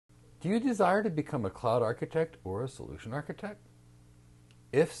Do you desire to become a cloud architect or a solution architect?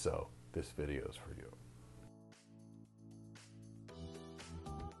 If so, this video is for you.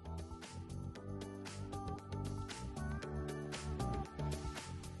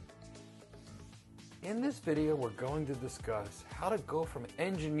 In this video, we're going to discuss how to go from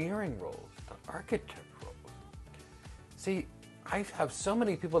engineering roles to architect roles. See, I have so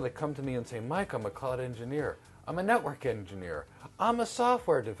many people that come to me and say, Mike, I'm a cloud engineer. I'm a network engineer. I'm a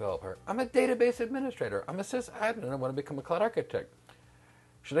software developer. I'm a database administrator. I'm a sysadmin, and I want to become a cloud architect.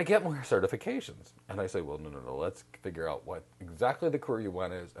 Should I get more certifications? And I say, well, no. Let's figure out what exactly the career you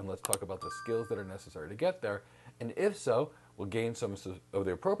want is, and let's talk about the skills that are necessary to get there. And if so, we'll gain some of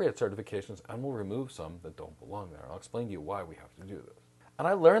the appropriate certifications, and we'll remove some that don't belong there. I'll explain to you why we have to do this. And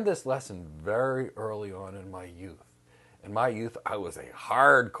I learned this lesson very early on in my youth. In my youth, I was a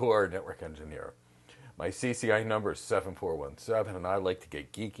hardcore network engineer. My CCI number is 7417, and I like to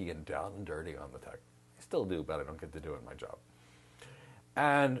get geeky and down and dirty on the tech. I still do, but I don't get to do it in my job.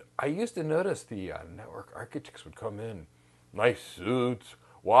 And I used to notice the network architects would come in, nice suits,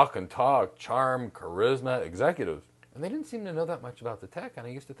 walk and talk, charm, charisma, executives. And they didn't seem to know that much about the tech. And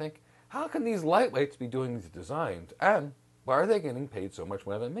I used to think, how can these lightweights be doing these designs? And why are they getting paid so much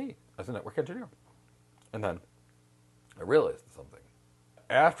more than me as a network engineer? And then I realized something.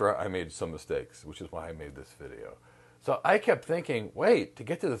 After I made some mistakes, which is why I made this video. So I kept thinking, wait, to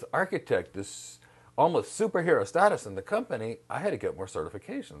get to this architect, this almost superhero status in the company, I had to get more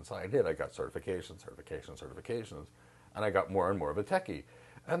certifications. So I did. I got certifications, and I got more and more of a techie.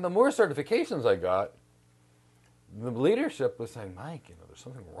 And the more certifications I got, the leadership was saying, Mike, there's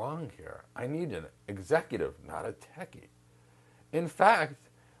something wrong here. I need an executive, not a techie. In fact,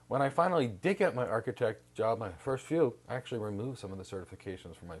 when I finally did get my architect job, my first few, I actually removed some of the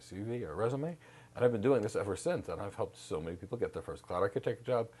certifications from my CV or resume, and I've been doing this ever since, and I've helped so many people get their first cloud architect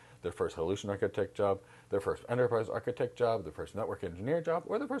job, their first solution architect job, their first enterprise architect job, their first network engineer job,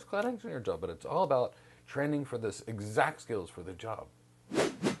 or their first cloud engineer job, but it's all about training for this exact skills for the job.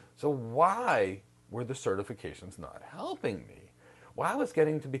 So why were the certifications not helping me? Why was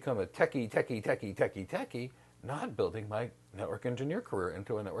getting to become a techie, not building my network engineer career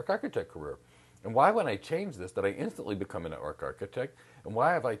into a network architect career? And why, when I changed this, did I instantly become a network architect? And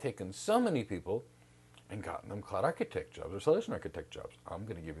why have I taken so many people and gotten them cloud architect jobs or solution architect jobs? I'm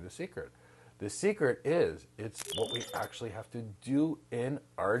going to give you the secret. The secret is it's what we actually have to do in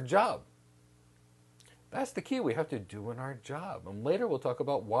our job. That's the key. We have to do in our job. And later we'll talk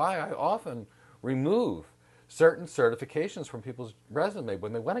about why I often remove certain certifications from people's resume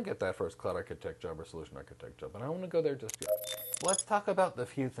when they want to get that first cloud architect job or solution architect job. And I don't want to go there just yet. Let's talk about the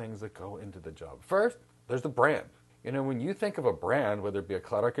few things that go into the job. First, there's the brand. When you think of a brand, whether it be a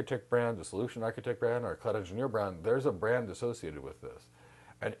cloud architect brand, a solution architect brand, or a cloud engineer brand, there's a brand associated with this.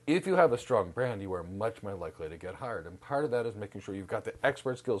 And if you have a strong brand, you are much more likely to get hired. And part of that is making sure you've got the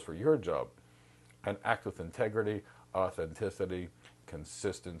expert skills for your job and act with integrity, authenticity,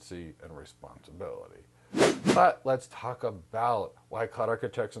 consistency, and responsibility. But let's talk about why cloud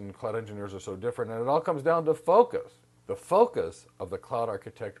architects and cloud engineers are so different, and it all comes down to focus. The focus of the cloud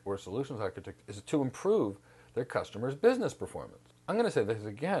architect or solutions architect is to improve their customers' business performance. I'm going to say this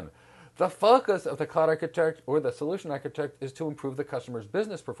again. The focus of the cloud architect or the solution architect is to improve the customer's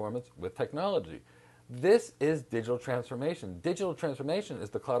business performance with technology. This is digital transformation. Digital transformation is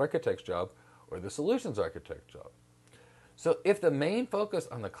the cloud architect's job or the solutions architect's job. So if the main focus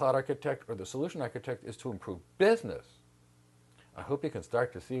on the cloud architect or the solution architect is to improve business, I hope you can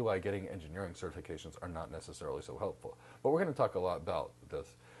start to see why getting engineering certifications are not necessarily so helpful. But we're going to talk a lot about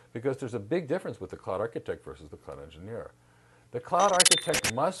this because there's a big difference with the cloud architect versus the cloud engineer. The cloud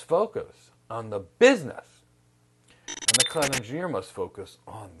architect must focus on the business, and the cloud engineer must focus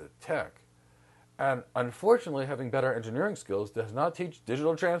on the tech. And unfortunately, having better engineering skills does not teach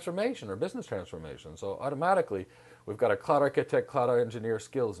digital transformation or business transformation. So automatically, we've got a cloud architect, cloud engineer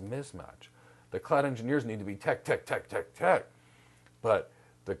skills mismatch. The cloud engineers need to be tech. But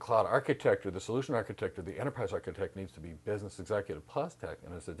the cloud architect or the solution architect or the enterprise architect needs to be business executive plus tech,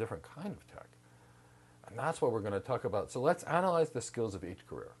 and it's a different kind of tech. And that's what we're going to talk about. So let's analyze the skills of each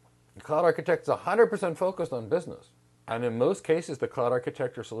career. The cloud architect is 100% focused on business. And in most cases, the cloud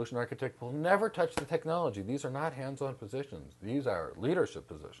architect or solution architect will never touch the technology. These are not hands-on positions. These are leadership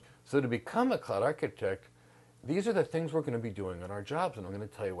positions. So to become a cloud architect, these are the things we're going to be doing in our jobs, and I'm going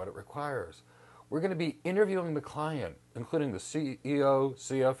to tell you what it requires. We're going to be interviewing the client, including the CEO,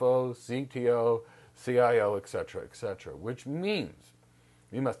 CFO, CTO, CIO, etc., which means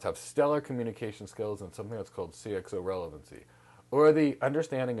you must have stellar communication skills and something that's called CXO relevancy, or the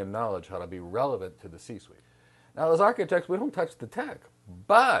understanding and knowledge how to be relevant to the C-suite. Now, as architects, we don't touch the tech,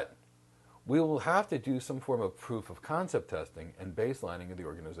 but we will have to do some form of proof of concept testing and baselining of the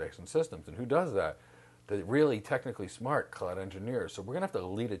organization systems. And who does that? The really technically smart cloud engineers. So we're going to have to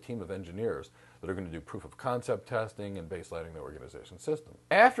lead a team of engineers that are going to do proof of concept testing and baselining the organization system.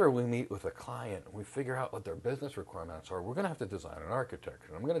 After we meet with a client and we figure out what their business requirements are, we're going to have to design an architecture.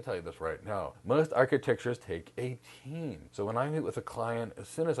 And I'm going to tell you this right now. Most architectures take a team. So when I meet with a client, as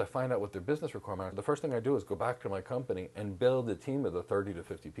soon as I find out what their business requirements are, the first thing I do is go back to my company and build a team of the 30 to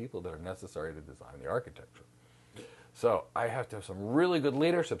 50 people that are necessary to design the architecture. So I have to have some really good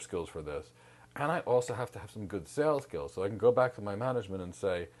leadership skills for this. And I also have to have some good sales skills. So I can go back to my management and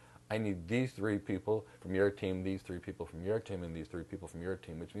say, I need these 3 people from your team, these 3 people from your team, and these 3 people from your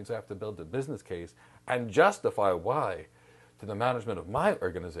team, which means I have to build a business case and justify why to the management of my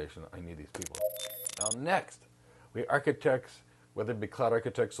organization I need these people. Now next, we architects, whether it be cloud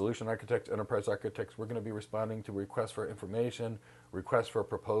architects, solution architects, enterprise architects, we're going to be responding to requests for information, requests for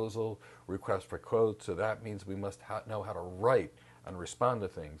proposal, requests for quotes. So that means we must know how to write and respond to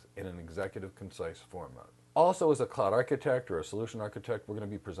things in an executive, concise format. Also, as a cloud architect or a solution architect, we're going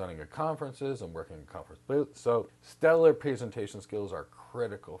to be presenting at conferences and working in conference booths. So stellar presentation skills are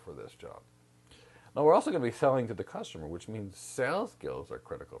critical for this job. Now, we're also going to be selling to the customer, which means sales skills are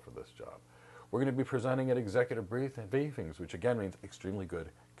critical for this job. We're going to be presenting at executive briefings, which again means extremely good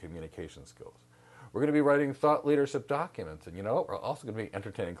communication skills. We're going to be writing thought leadership documents, and we're also going to be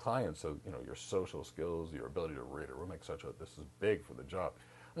entertaining clients, so your social skills, your ability to read a room, etc. This is big for the job.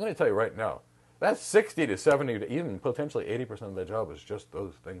 I'm going to tell you right now, that's 60 to 70 to even potentially 80% of the job is just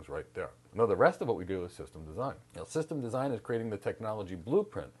those things right there. Now the rest of what we do is system design. Now system design is creating the technology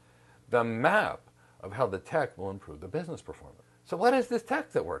blueprint, the map of how the tech will improve the business performance. So what is this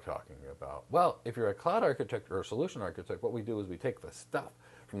tech that we're talking about? Well, if you're a cloud architect or a solution architect, what we do is we take the stuff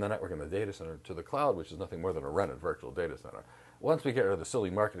from the network and the data center to the cloud, which is nothing more than a rented virtual data center. Once we get rid of the silly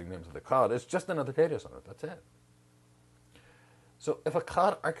marketing names of the cloud, it's just another data center. That's it. So if a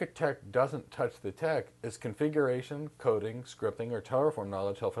cloud architect doesn't touch the tech, is configuration, coding, scripting, or Terraform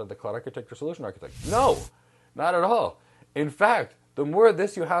knowledge helpful to the cloud architect or solution architect? No, not at all. In fact, the more of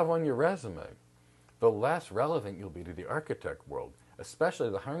this you have on your resume, the less relevant you'll be to the architect world, especially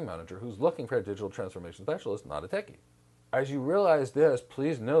the hiring manager who's looking for a digital transformation specialist, not a techie. As you realize this,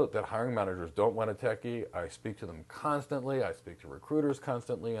 please note that hiring managers don't want a techie. I speak to them constantly. I speak to recruiters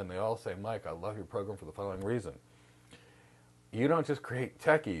constantly, and they all say, Mike, I love your program for the following reason. You don't just create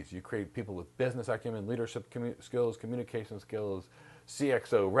techies. You create people with business acumen, leadership skills, communication skills,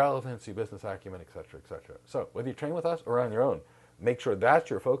 CXO relevancy, business acumen, etc., etc. So whether you train with us or on your own, make sure that's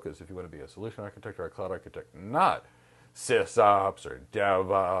your focus if you want to be a solution architect or a cloud architect, not SysOps or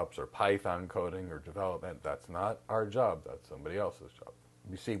DevOps or Python coding or development. That's not our job. That's somebody else's job.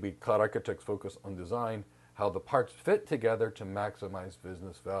 You see, we cloud architects focus on design, how the parts fit together to maximize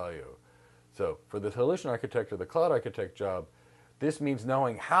business value. So for the solution architect or the cloud architect job, this means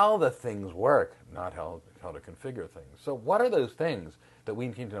knowing how the things work, not how to configure things. So what are those things that we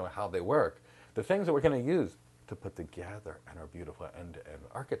need to know how they work? The things that we're going to use to put together in our beautiful end-to-end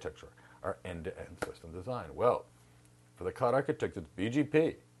architecture, our end-to-end system design. Well, for the cloud architect, it's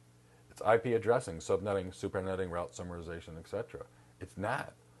BGP. It's IP addressing, subnetting, supernetting, route summarization, etc. It's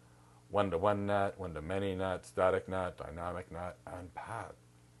NAT, one-to-one NAT, one-to-many NAT, static NAT, dynamic NAT, and PAT.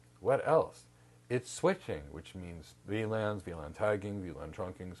 What else? It's switching, which means VLANs, VLAN tagging, VLAN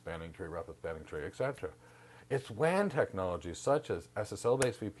trunking, spanning tree, rapid spanning tree, etc. It's WAN technologies such as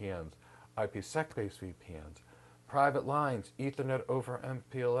SSL-based VPNs, IPsec-based VPNs, private lines, Ethernet over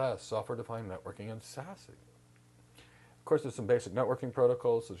MPLS, software-defined networking, and SASE. Of course, there's some basic networking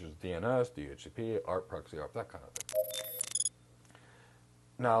protocols such as DNS, DHCP, ARP, proxy ARP, that kind of thing.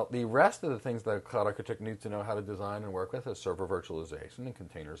 Now, the rest of the things that a cloud architect needs to know how to design and work with is server virtualization and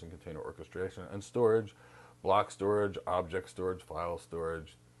containers and container orchestration and storage, block storage, object storage, file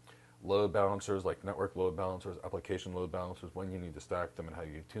storage, load balancers like network load balancers, application load balancers, when you need to stack them and how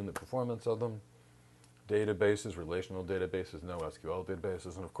you tune the performance of them, databases, relational databases, NoSQL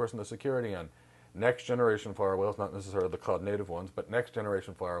databases, and of course in the security end, next generation firewalls, not necessarily the cloud native ones, but next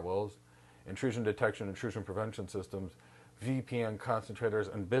generation firewalls, intrusion detection, intrusion prevention systems, VPN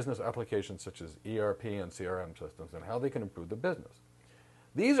concentrators, and business applications such as ERP and CRM systems and how they can improve the business.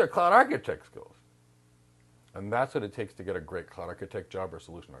 These are cloud architect skills. And that's what it takes to get a great cloud architect job or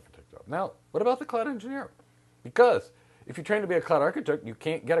solution architect job. Now, what about the cloud engineer? Because if you train to be a cloud architect, you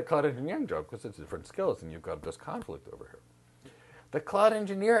can't get a cloud engineering job because it's different skills and you've got this conflict over here. The cloud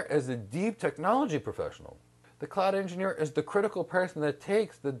engineer is a deep technology professional. The cloud engineer is the critical person that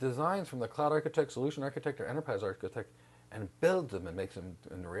takes the designs from the cloud architect, solution architect, or enterprise architect and builds them and makes them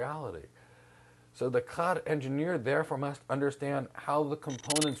into reality. So the cloud engineer therefore must understand how the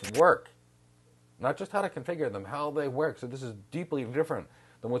components work Not just how to configure them, how they work. So this is deeply different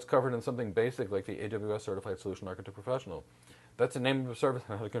than what's covered in something basic like the AWS Certified Solution Architect Professional. That's the name of a service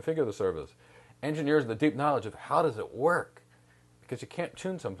and how to configure the service. Engineers, the deep knowledge of how does it work. Because you can't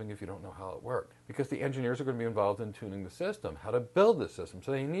tune something if you don't know how it works. Because the engineers are going to be involved in tuning the system, how to build the system.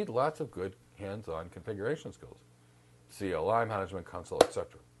 So they need lots of good hands-on configuration skills. CLI, management console,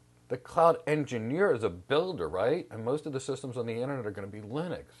 etc. The cloud engineer is a builder, right? And most of the systems on the internet are going to be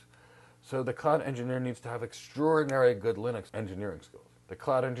Linux. So the cloud engineer needs to have extraordinary good Linux engineering skills. The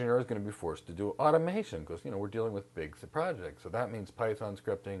cloud engineer is going to be forced to do automation because, we're dealing with big projects. So that means Python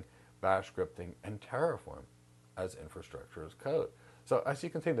scripting, Bash scripting, and Terraform as infrastructure as code. So as you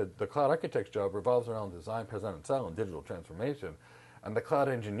can see, the cloud architect's job revolves around design, present, and sell, and digital transformation. And the cloud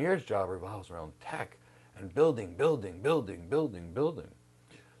engineer's job revolves around tech and building.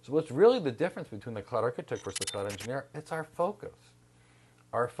 So what's really the difference between the cloud architect versus the cloud engineer? It's our focus.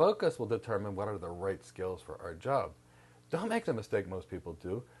 Our focus will determine what are the right skills for our job. Don't make the mistake most people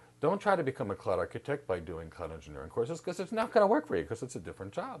do. Don't try to become a cloud architect by doing cloud engineering courses because it's not going to work for you because it's a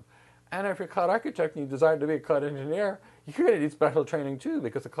different job. And if you're a cloud architect and you desire to be a cloud engineer, you're going to need special training too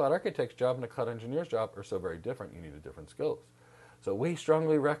because the cloud architect's job and the cloud engineer's job are so very different. You need a different skills. So we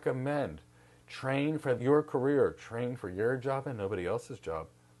strongly recommend train for your career, train for your job and nobody else's job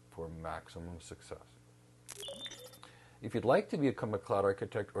for maximum success. If you'd like to become a cloud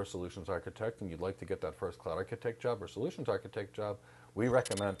architect or solutions architect and you'd like to get that first cloud architect job or solutions architect job, we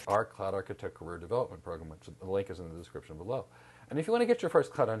recommend our Cloud Architect Career Development Program, which the link is in the description below. And if you want to get your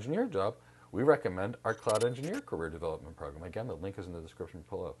first cloud engineer job, we recommend our Cloud Engineer Career Development Program. Again, the link is in the description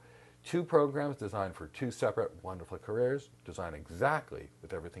below. 2 programs designed for 2 separate wonderful careers, designed exactly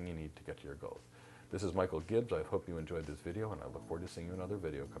with everything you need to get to your goals. This is Michael Gibbs. I hope you enjoyed this video, and I look forward to seeing you in another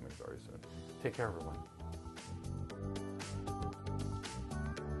video coming very soon. Take care, everyone.